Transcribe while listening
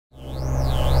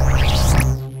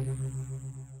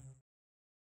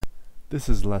This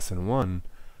is lesson 1,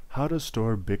 how to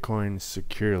store Bitcoin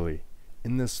securely.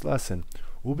 In this lesson,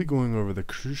 we'll be going over the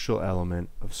crucial element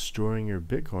of storing your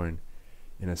Bitcoin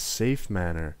in a safe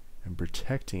manner and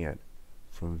protecting it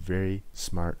from very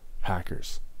smart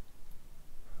hackers.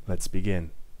 Let's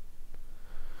begin.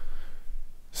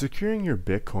 Securing your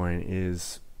Bitcoin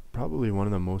is probably one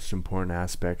of the most important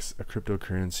aspects a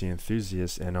cryptocurrency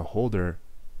enthusiast and a holder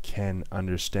can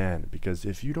understand, because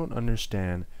if you don't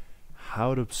understand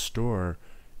how to store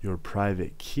your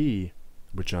private key,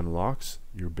 which unlocks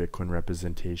your Bitcoin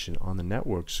representation on the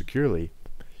network securely,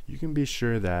 you can be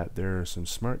sure that there are some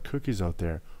smart cookies out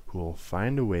there who will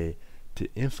find a way to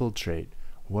infiltrate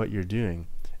what you're doing,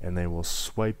 and they will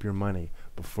swipe your money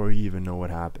before you even know what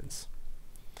happens.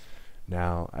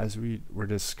 Now, as we were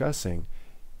discussing,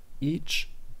 each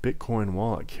Bitcoin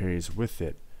wallet carries with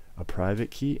it a private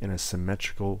key and a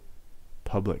symmetrical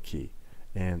public key.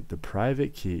 And the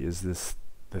private key is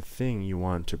the thing you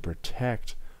want to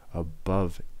protect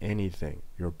above anything.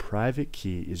 Your private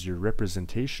key is your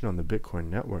representation on the Bitcoin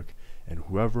network, and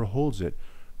whoever holds it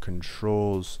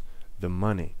controls the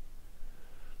money.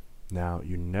 Now,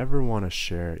 you never want to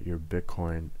share your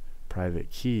Bitcoin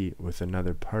private key with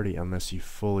another party unless you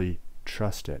fully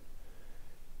trust it.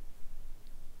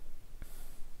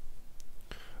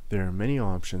 There are many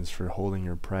options for holding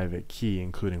your private key,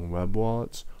 including web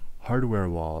wallets, hardware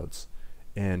wallets,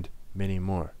 and many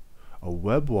more. A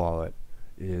web wallet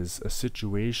is a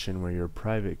situation where your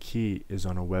private key is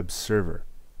on a web server.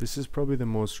 This is probably the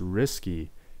most risky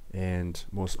and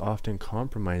most often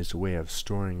compromised way of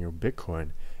storing your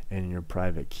Bitcoin and your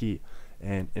private key,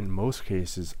 and in most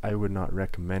cases I would not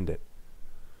recommend it.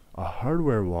 A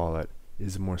hardware wallet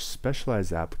is a more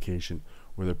specialized application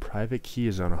where the private key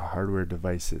is on a hardware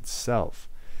device itself.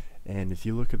 And if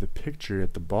you look at the picture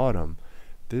at the bottom,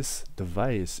 this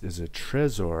device is a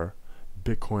Trezor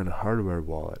Bitcoin hardware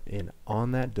wallet, and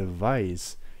on that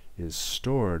device is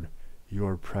stored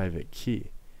your private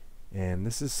key. And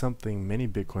this is something many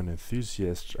Bitcoin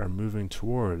enthusiasts are moving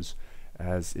towards,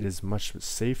 as it is much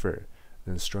safer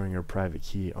than storing your private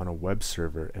key on a web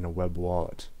server and a web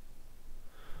wallet.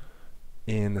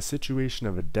 In the situation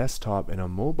of a desktop and a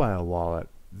mobile wallet,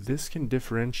 this can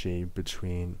differentiate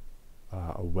between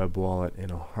a web wallet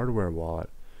and a hardware wallet,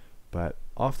 but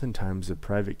oftentimes the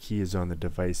private key is on the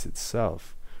device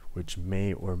itself, which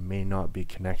may or may not be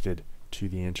connected to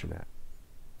the internet.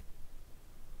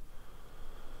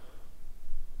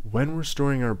 When we're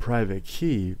storing our private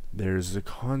key, there's the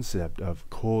concept of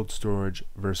cold storage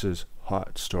versus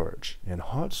hot storage. And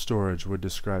hot storage would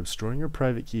describe storing your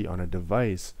private key on a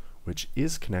device which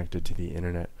is connected to the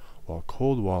internet, while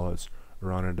cold wallets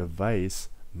are on a device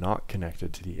not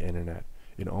connected to the internet.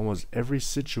 In almost every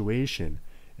situation,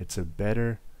 it's a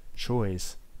better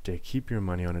choice to keep your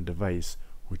money on a device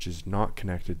which is not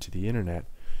connected to the internet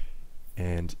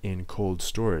and in cold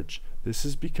storage. This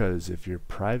is because if your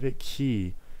private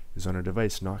key is on a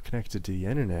device not connected to the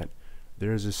internet,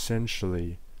 there is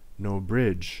essentially no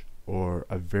bridge or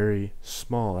a very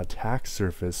small attack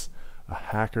surface. A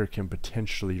hacker can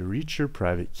potentially reach your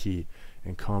private key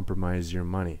and compromise your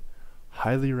money.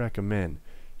 Highly recommend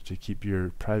to keep your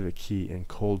private key in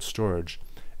cold storage,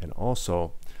 and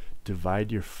also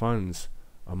divide your funds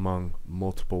among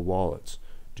multiple wallets.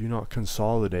 Do not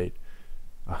consolidate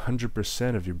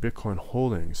 100% of your Bitcoin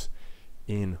holdings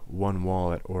in one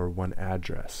wallet or one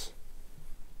address.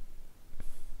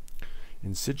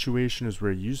 In situations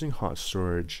where using hot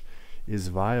storage is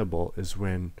viable is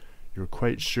when you're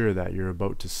quite sure that you're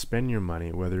about to spend your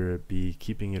money, whether it be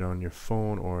keeping it on your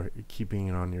phone or keeping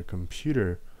it on your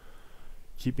computer.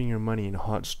 Keeping your money in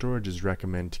hot storage is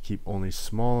recommended to keep only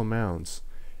small amounts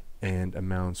and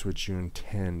amounts which you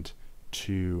intend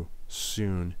to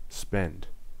soon spend.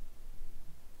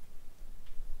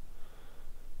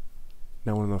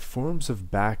 Now, one of the forms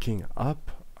of backing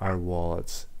up our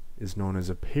wallets is known as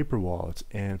a paper wallet,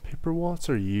 and paper wallets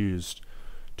are used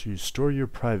to store your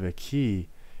private key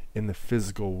in the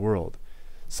physical world.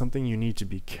 Something you need to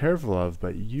be careful of,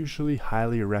 but usually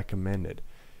highly recommended.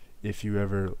 If you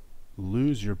ever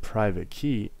lose your private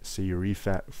key, say you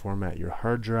reformat your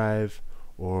hard drive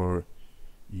or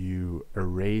you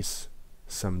erase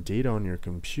some data on your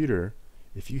computer,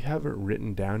 if you haven't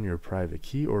written down your private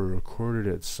key or recorded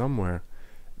it somewhere,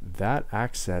 that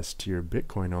access to your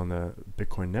Bitcoin on the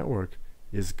Bitcoin network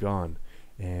is gone,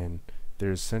 and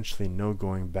there's essentially no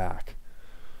going back.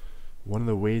 One of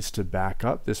the ways to back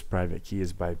up this private key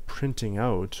is by printing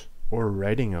out or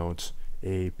writing out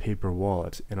a paper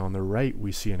wallet. And on the right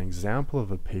we see an example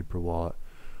of a paper wallet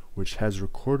which has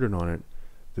recorded on it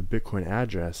the Bitcoin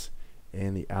address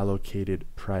and the allocated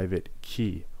private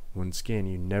key. Once again,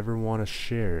 you never want to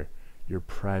share your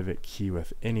private key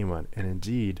with anyone. And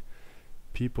indeed,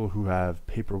 people who have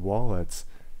paper wallets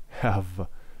have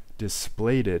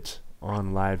displayed it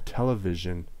on live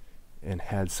television and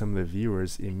had some of the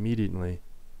viewers immediately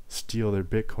steal their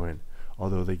Bitcoin,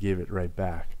 although they gave it right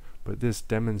back. But this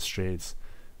demonstrates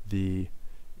the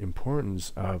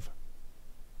importance of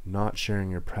not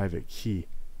sharing your private key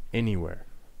anywhere.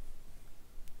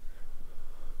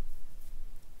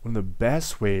 One of the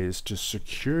best ways to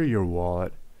secure your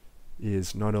wallet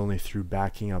is not only through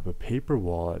backing up a paper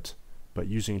wallet, but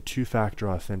using two-factor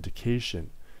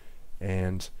authentication.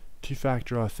 And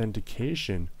two-factor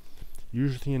authentication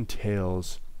usually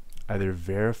entails either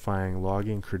verifying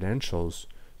login credentials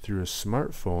through a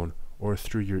smartphone or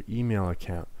through your email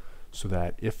account, so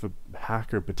that if a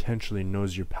hacker potentially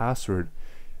knows your password,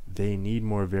 they need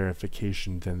more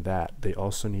verification than that. They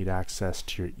also need access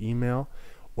to your email,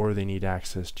 or they need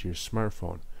access to your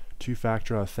smartphone.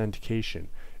 Two-factor authentication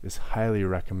is highly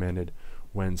recommended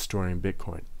when storing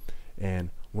Bitcoin.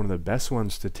 And one of the best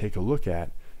ones to take a look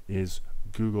at is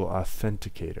Google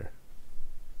Authenticator.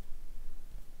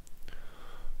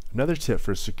 Another tip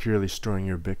for securely storing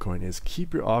your Bitcoin is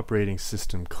keep your operating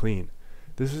system clean.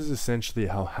 This is essentially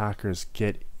how hackers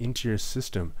get into your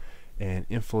system and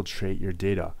infiltrate your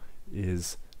data,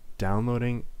 is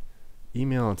downloading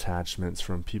email attachments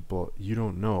from people you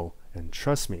don't know. And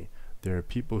trust me, there are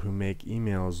people who make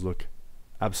emails look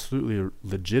absolutely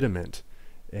legitimate,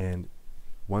 and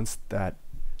once that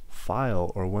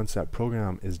file or once that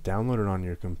program is downloaded on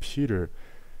your computer,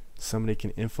 somebody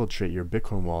can infiltrate your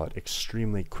Bitcoin wallet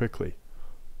extremely quickly.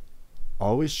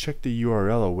 Always check the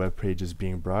URL a web page is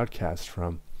being broadcast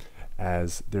from,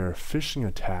 as there are phishing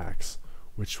attacks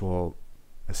which will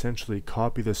essentially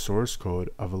copy the source code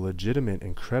of a legitimate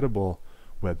and credible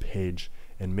web page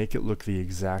and make it look the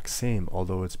exact same,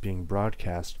 although it's being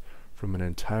broadcast from an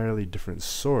entirely different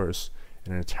source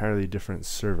and an entirely different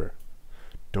server.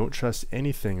 Don't trust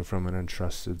anything from an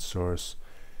untrusted source,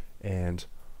 and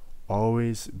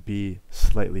always be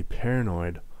slightly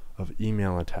paranoid of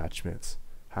email attachments.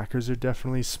 Hackers are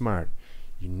definitely smart.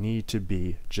 You need to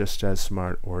be just as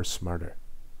smart or smarter.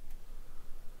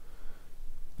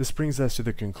 This brings us to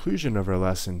the conclusion of our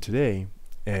lesson today,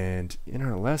 and in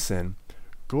our lesson,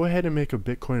 go ahead and make a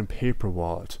Bitcoin paper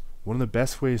wallet. One of the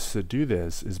best ways to do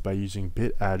this is by using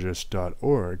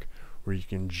bitaddress.org, where you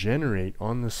can generate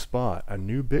on the spot a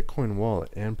new Bitcoin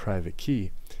wallet and private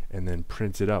key and then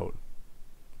print it out.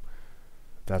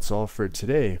 That's all for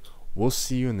today. We'll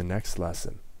see you in the next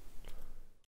lesson.